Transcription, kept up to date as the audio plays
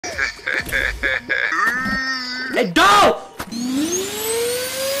Hey, don't!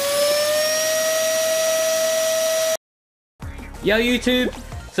 Yo, YouTube.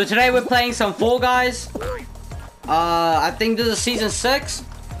 So today we're playing some Fall Guys. I think this is season 6.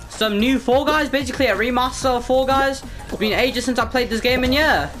 Some new Fall Guys, basically a remaster of Fall Guys. It's been ages since I played this game, and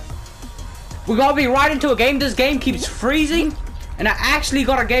yeah, we're gonna be right into a game. This game keeps freezing, and I actually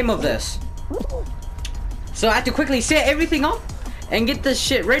got a game of this. So I had to quickly set everything up and get this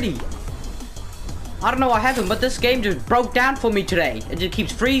shit ready. I don't know what happened, but this game just broke down for me today. It just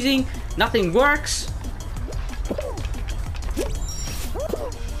keeps freezing, nothing works.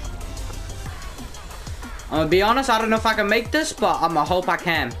 I'm gonna be honest, I don't know if I can make this, but I'm gonna hope I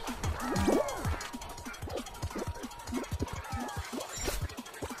can.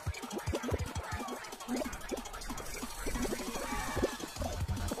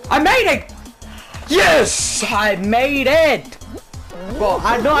 I made it! Yes! I made it! Bro,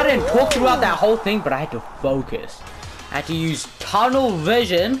 I know I didn't talk throughout that whole thing, but I had to focus. I had to use tunnel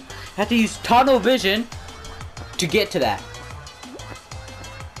vision. To get to that.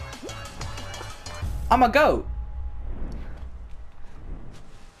 I'm a goat.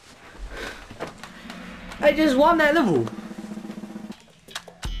 I just won that level.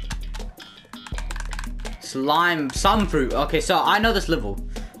 Slime, some fruit. Okay, so I know this level.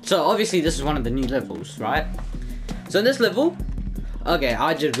 So obviously this is one of the new levels, right? So in this level, okay,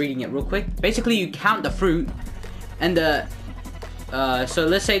 I'm just reading it real quick. Basically, you count the fruit, and the so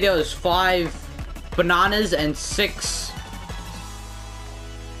let's say there was 5 bananas and 6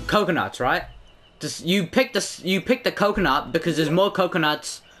 coconuts, right? Just, you pick the coconut because there's more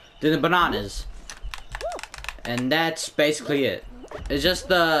coconuts than the bananas, and that's basically it. It's just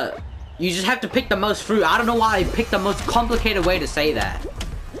you just have to pick the most fruit. I don't know why I picked the most complicated way to say that.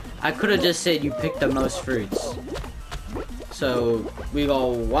 I could have just said you pick the most fruits. So we got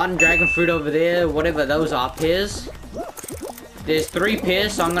 1 dragon fruit over there, whatever those are, pears. There's 3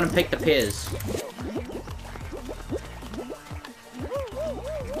 pears, so I'm gonna pick the pears.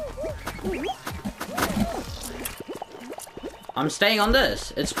 I'm staying on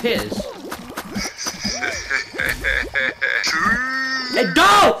this. It's pears. Hey,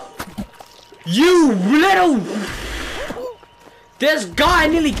 don't! You little... This guy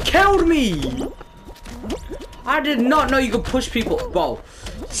nearly killed me! I did not know you could push people. Bro,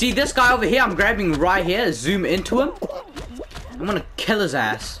 see this guy over here? I'm grabbing right here. Zoom into him. I'm gonna kill his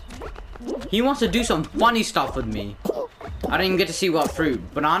ass. He wants to do some funny stuff with me. I didn't even get to see what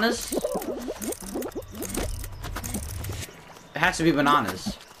fruit. Bananas? It has to be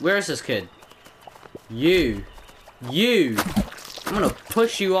bananas. Where is this kid? You. I'm gonna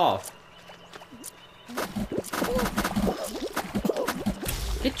push you off.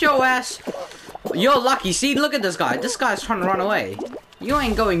 Get your ass. You're lucky. See, look at this guy. This guy's trying to run away. You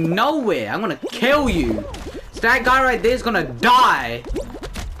ain't going nowhere. I'm gonna kill you. So that guy right there is gonna die.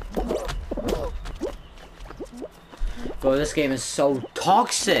 Bro, this game is so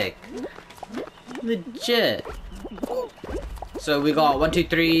toxic. Legit. So we got 1, 2,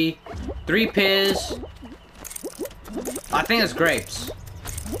 3. 3 pears. I think it's grapes.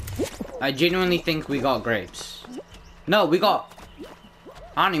 I genuinely think we got grapes. No, we got...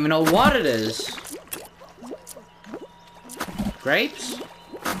 I don't even know what it is. Grapes?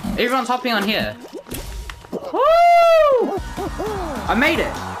 Everyone's hopping on here. Woo! I made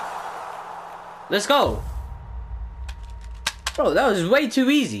it. Let's go. Bro, that was way too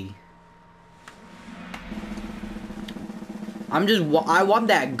easy. I want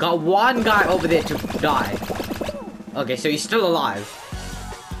that one guy over there to die. Okay, so he's still alive.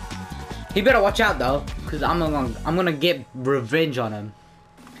 He better watch out though, cause I'm gonna get revenge on him.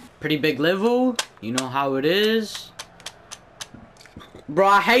 Pretty big level, you know how it is. Bro,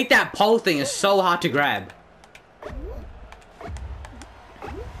 I hate that pole thing. It's so hard to grab.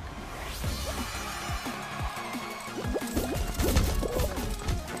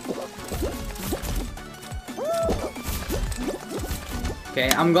 Okay,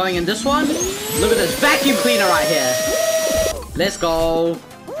 I'm going in this one. Look at this vacuum cleaner right here. Let's go.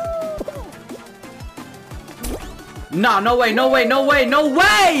 No, no way, no way, no way, no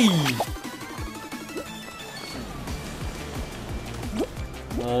way!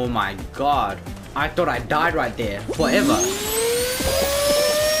 Oh my god. I thought I died right there. Forever.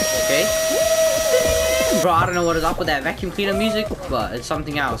 Okay. Bro, I don't know what is up with that vacuum cleaner music, but it's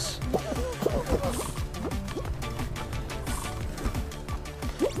something else.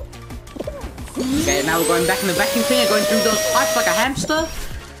 Okay, now we're going back in the vacuum cleaner, going through those pipes like a hamster.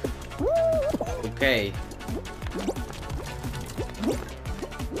 Okay.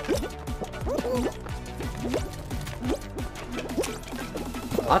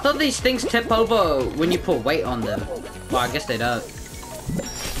 I thought these things tip over when you put weight on them. Well, I guess they don't.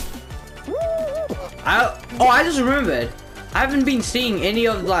 I just remembered. I haven't been seeing any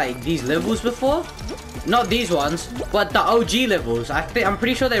of like these levels before. Not these ones, but the OG levels. I'm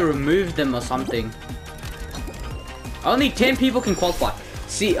pretty sure they removed them or something. Only 10 people can qualify.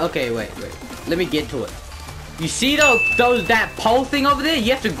 See, okay, wait. Let me get to it. You see that pole thing over there?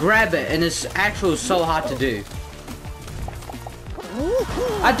 You have to grab it, and it's actually so hard to do.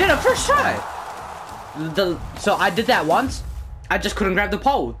 I did it first try. So I did that once. I just couldn't grab the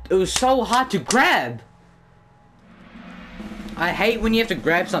pole. It was so hard to grab. I hate when you have to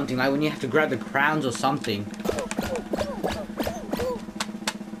grab something, like when you have to grab the crowns or something.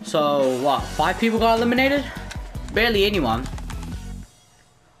 So, what? 5 people got eliminated? Barely anyone.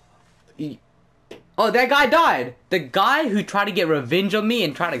 Oh, that guy died! The guy who tried to get revenge on me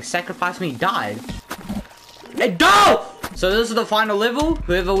and tried to sacrifice me died. Hey, no! So this is the final level.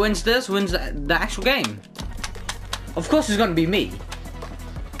 Whoever wins this wins the actual game. Of course it's gonna be me.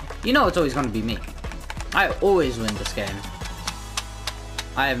 You know it's always gonna be me. I always win this game.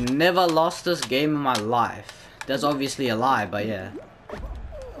 I have never lost this game in my life. That's obviously a lie, but yeah.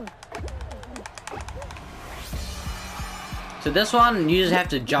 So this one, you just have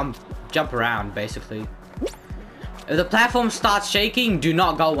to jump around, basically. If the platform starts shaking, do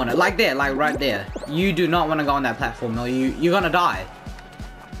not go on it. Like there, like right there. You do not want to go on that platform, or you're gonna die.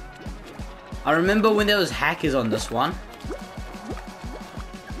 I remember when there was hackers on this one.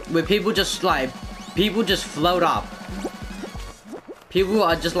 Where people just float up. People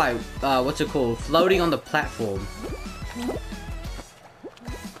are just like, what's it called? Floating on the platform.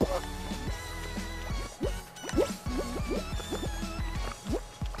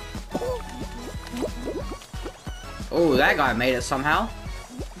 Oh, that guy made it somehow.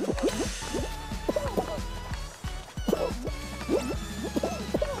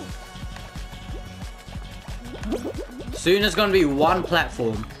 Soon it's gonna be one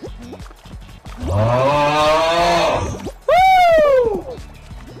platform. Oh. Woo!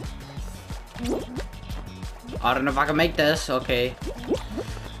 I don't know if I can make this. Okay.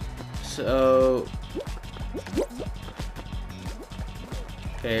 So.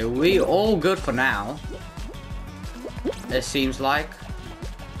 Okay, we all good for now. It seems like.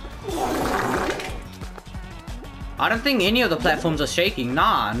 I don't think any of the platforms are shaking.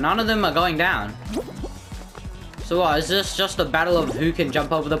 Nah, none of them are going down. So what, is this just a battle of who can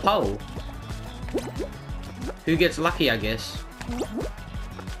jump over the pole? Who gets lucky, I guess.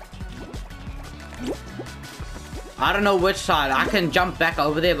 I don't know which side. I can jump back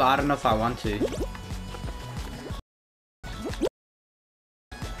over there, but I don't know if I want to.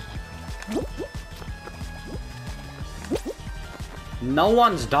 No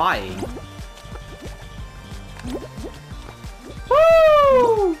one's dying.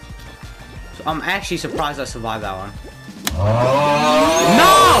 Woo! So I'm actually surprised I survived that one.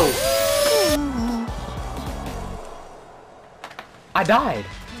 No! I died.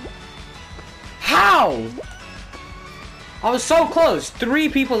 How? I was so close. 3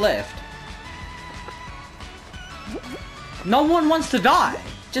 people left. No one wants to die.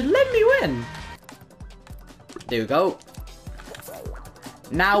 Just let me win. There we go.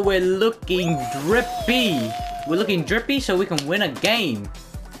 Now we're looking drippy. We're looking drippy so we can win a game.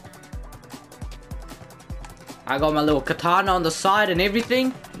 I got my little katana on the side and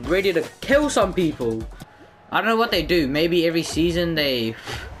everything, ready to kill some people. I don't know what they do. Maybe every season they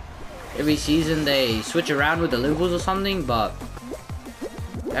switch around with the levels or something, but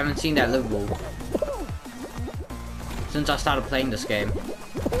I haven't seen that level since I started playing this game.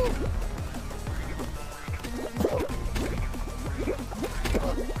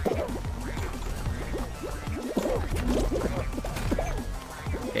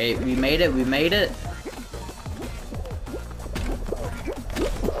 Okay, we made it,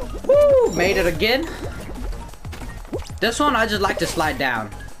 Woo! Made it again. This one, I just like to slide down.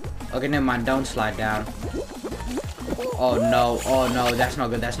 Okay, never mind, don't slide down. Oh no, that's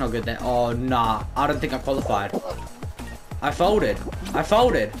not good, oh nah, I don't think I qualified. I folded.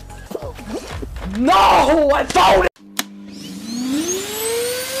 No, I folded!